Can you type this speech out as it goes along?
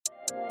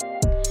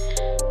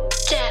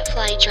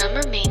Fly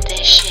Drummer made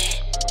this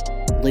shit.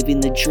 Living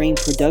the Dream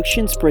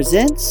Productions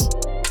presents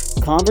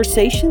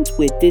Conversations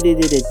with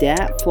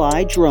Dat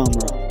Fly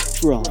Drummer.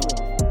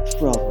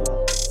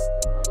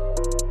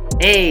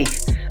 Hey,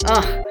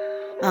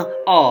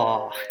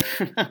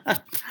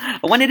 I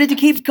wanted it to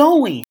keep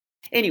going.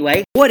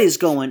 Anyway, what is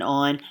going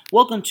on?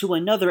 Welcome to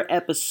another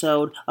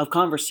episode of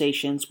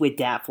Conversations with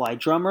Dat Fly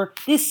Drummer.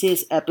 This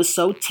is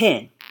episode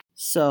 10.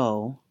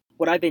 So,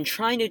 what I've been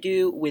trying to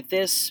do with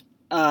this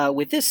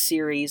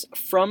series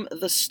from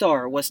the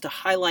start was to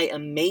highlight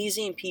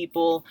amazing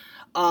people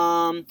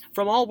from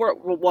all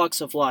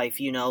walks of life.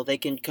 You know, they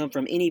can come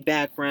from any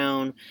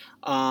background,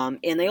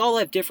 and they all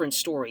have different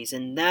stories,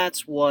 and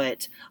that's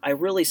what I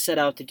really set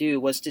out to do,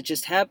 was to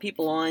just have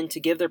people on to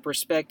give their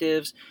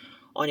perspectives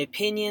on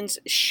opinions,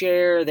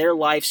 share their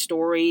life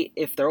story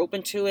if they're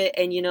open to it,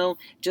 and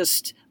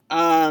just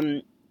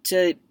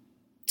to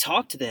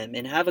talk to them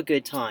and have a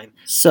good time.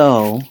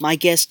 So, my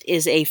guest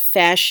is a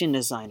fashion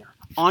designer,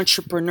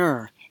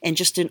 entrepreneur, and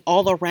just an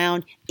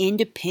all-around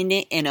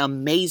independent and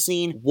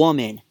amazing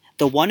woman.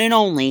 The one and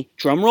only,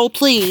 drumroll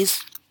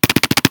please,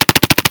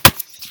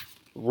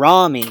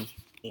 Romy.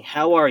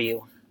 How are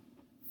you?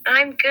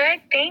 I'm good,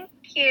 thank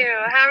you.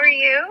 How are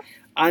you?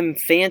 I'm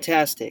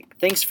fantastic.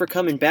 Thanks for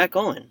coming back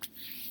on.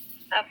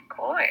 Of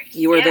course.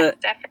 You are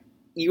definitely.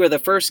 You are the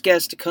first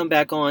guest to come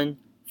back on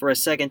for a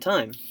second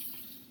time.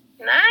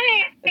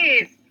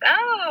 Nice.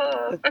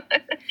 Oh,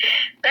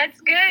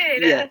 that's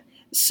good. Yeah.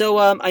 So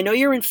I know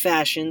you're in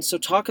fashion, so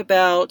talk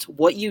about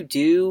what you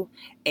do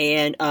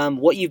and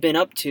what you've been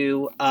up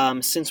to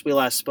since we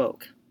last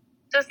spoke.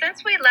 So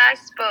since we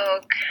last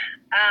spoke,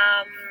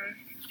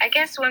 I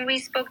guess when we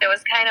spoke, there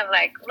was kind of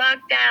like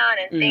lockdown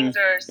and things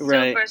were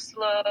super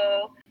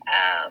slow.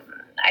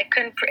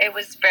 It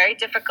was very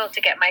difficult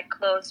to get my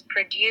clothes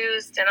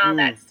produced and all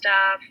that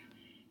stuff.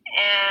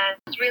 And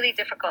it was really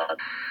difficult.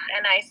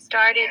 And I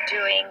started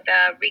doing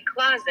the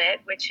Recloset,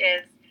 which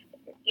is,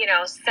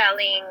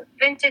 selling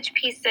vintage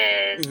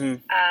pieces,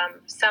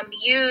 some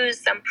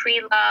used, some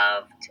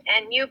pre-loved,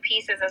 and new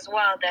pieces as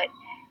well that,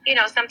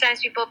 sometimes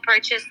people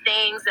purchase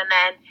things and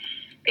then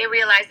they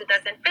realize it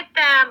doesn't fit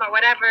them or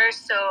whatever,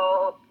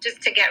 so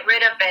just to get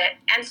rid of it.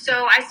 And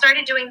so I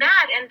started doing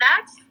that, and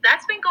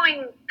that's been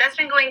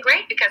going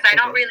great because I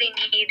don't really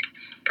need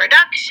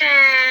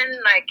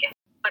production, like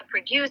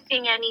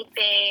producing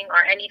anything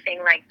or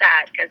anything like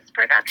that, because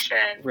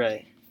production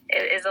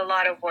is a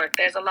lot of work.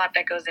 There's a lot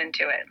that goes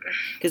into it.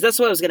 Because that's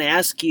what I was going to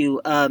ask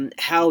you.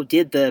 How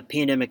did the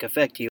pandemic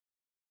affect you?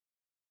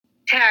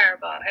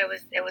 Terrible.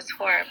 It was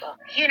horrible.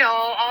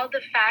 All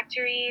the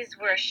factories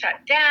were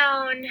shut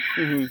down.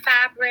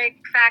 Fabric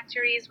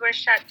factories were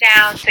shut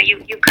down, so you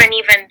couldn't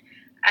even,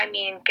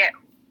 get,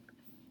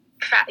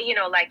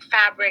 like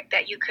fabric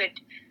that you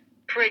could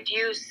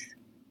produce,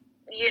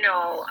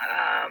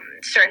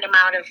 certain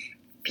amount of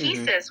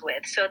pieces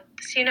with. So,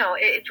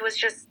 it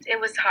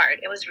was hard.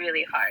 It was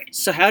really hard.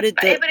 So how did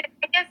but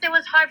I guess it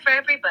was hard for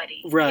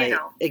everybody. Right.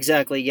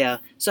 Exactly. Yeah.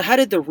 So how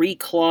did the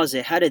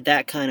Recloset, how did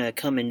that kind of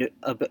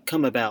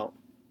come about?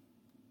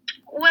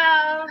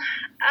 Well,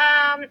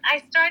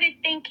 I started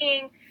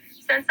thinking,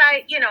 since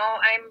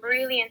I'm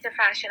really into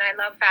fashion, I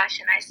love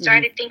fashion, I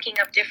started thinking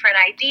of different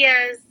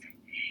ideas,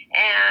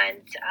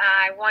 and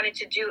I wanted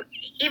to do,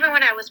 even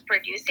when I was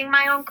producing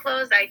my own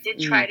clothes, I did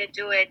try to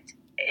do it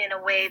in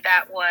a way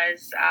that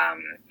was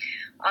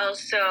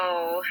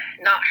also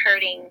not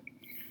hurting,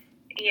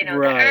 the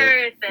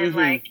earth and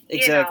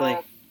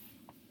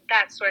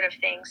that sort of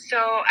thing. So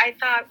I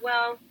thought,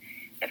 well,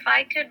 if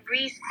I could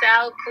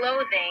resell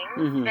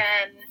clothing,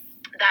 then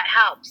that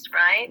helps,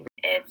 right?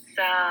 It's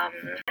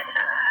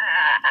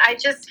I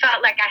just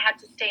felt like I had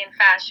to stay in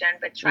fashion,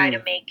 but try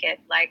to make it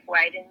like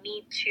where I didn't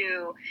need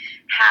to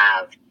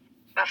have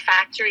a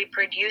factory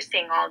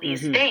producing all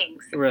these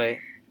things. Right.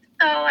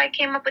 So I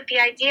came up with the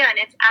idea, and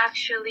it's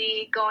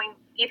actually going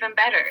even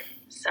better.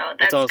 So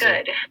that's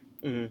awesome.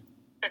 Good.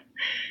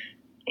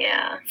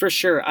 Yeah. For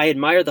sure. I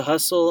admire the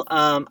hustle.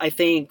 I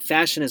think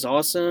fashion is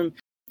awesome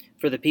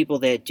for the people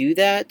that do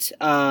that.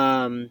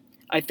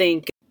 I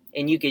think,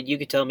 and you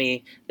could tell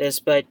me this,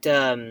 but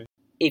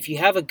if you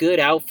have a good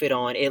outfit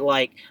on, it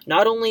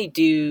not only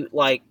do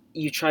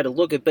you try to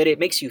look good, but it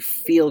makes you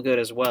feel good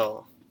as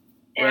well.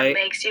 Right? It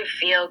makes you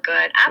feel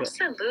good.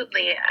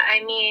 Absolutely.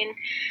 I mean,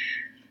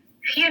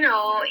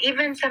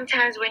 even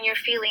sometimes when you're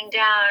feeling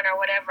down or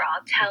whatever,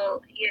 I'll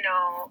tell,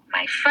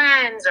 my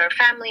friends or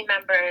family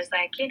members,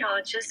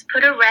 just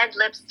put a red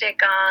lipstick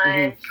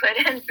on, put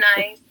a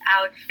nice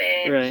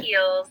outfit,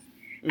 heels,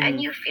 and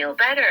you feel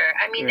better.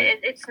 I mean,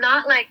 it's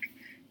not like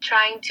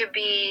trying to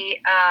be,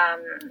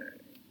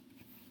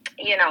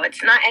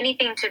 it's not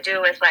anything to do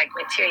with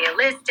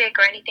materialistic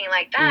or anything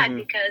like that,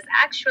 because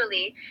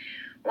actually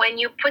when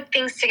you put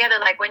things together,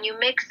 like when you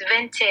mix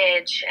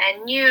vintage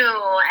and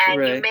new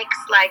and you mix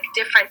like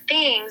different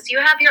things, you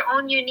have your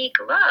own unique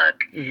look.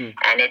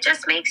 And it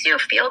just makes you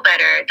feel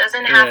better. It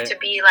doesn't have to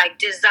be like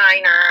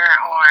designer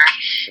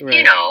or,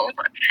 you know,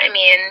 I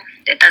mean,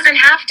 it doesn't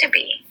have to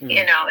be,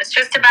 you know, it's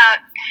just about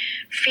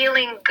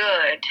feeling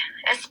good,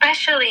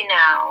 especially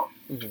now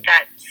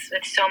that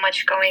with so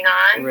much going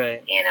on,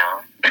 you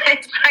know,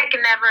 it's like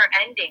never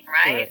ending,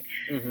 right?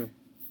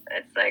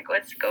 It's like,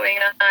 what's going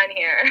on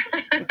here?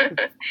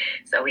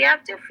 So we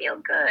have to feel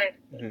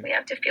good. We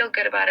have to feel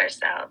good about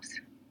ourselves.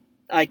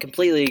 I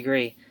completely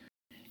agree.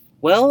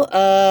 Well,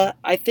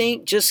 I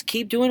think just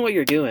keep doing what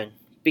you're doing,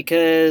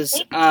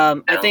 because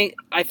I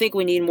think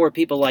we need more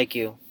people like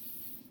you.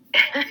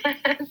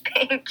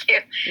 Thank you.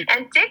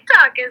 And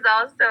TikTok is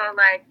also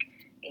like,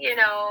 you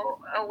know,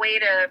 a way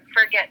to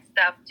forget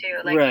stuff too.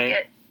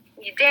 Like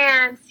you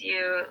dance,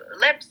 you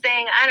lip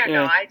sing. I don't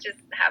know. I just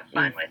have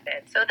fun with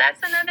it. So that's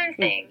another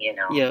thing, you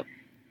know.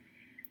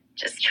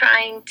 Just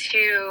trying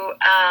to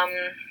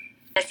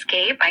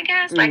escape, I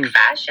guess. Like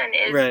fashion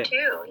is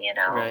too, you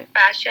know.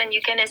 Fashion,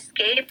 you can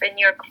escape in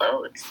your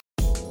clothes.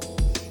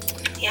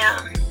 Yeah.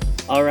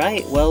 All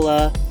right.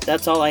 Well,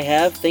 that's all I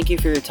have. Thank you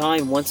for your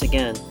time once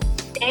again.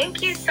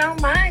 Thank you so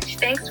much.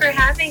 Thanks for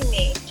having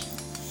me.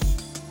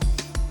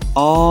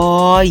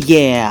 Oh,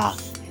 yeah.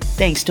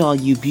 Thanks to all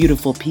you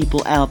beautiful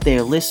people out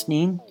there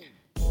listening.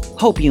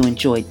 Hope you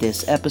enjoyed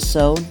this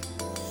episode.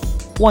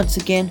 Once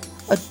again,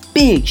 a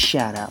big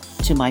shout out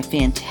to my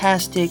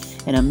fantastic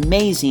and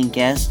amazing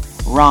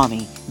guest,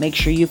 Romy. Make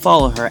sure you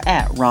follow her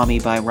at Romy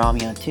by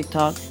Romy on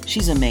TikTok.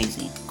 She's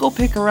amazing. Go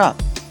pick her up.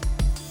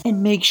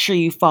 And make sure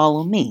you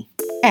follow me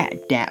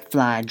at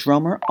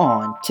DatFlyDrummer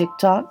on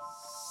TikTok.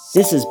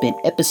 This has been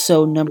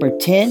episode number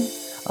 10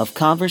 of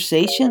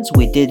Conversations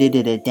with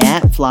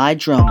Dat Fly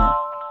Drummer.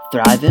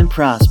 Thrive and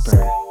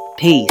prosper.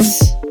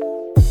 Peace.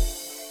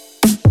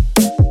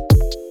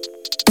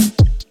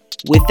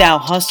 Without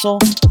hustle,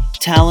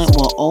 talent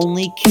will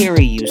only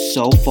carry you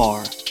so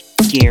far.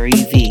 Gary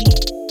V.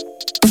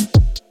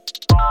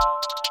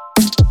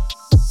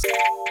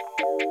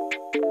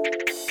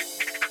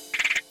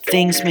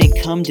 Things may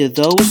come to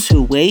those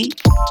who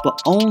wait, but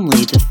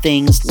only the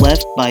things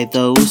left by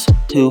those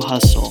who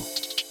hustle.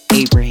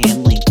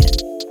 Abraham Lincoln.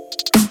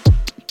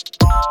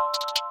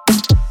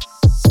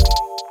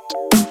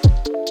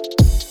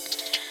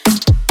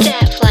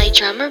 Dat Fly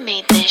Drummer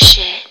made this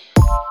shit.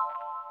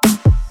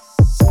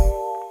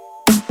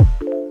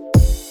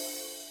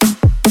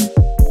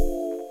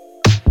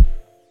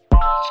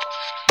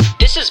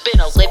 This has been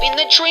a Living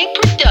the Dream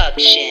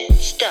production.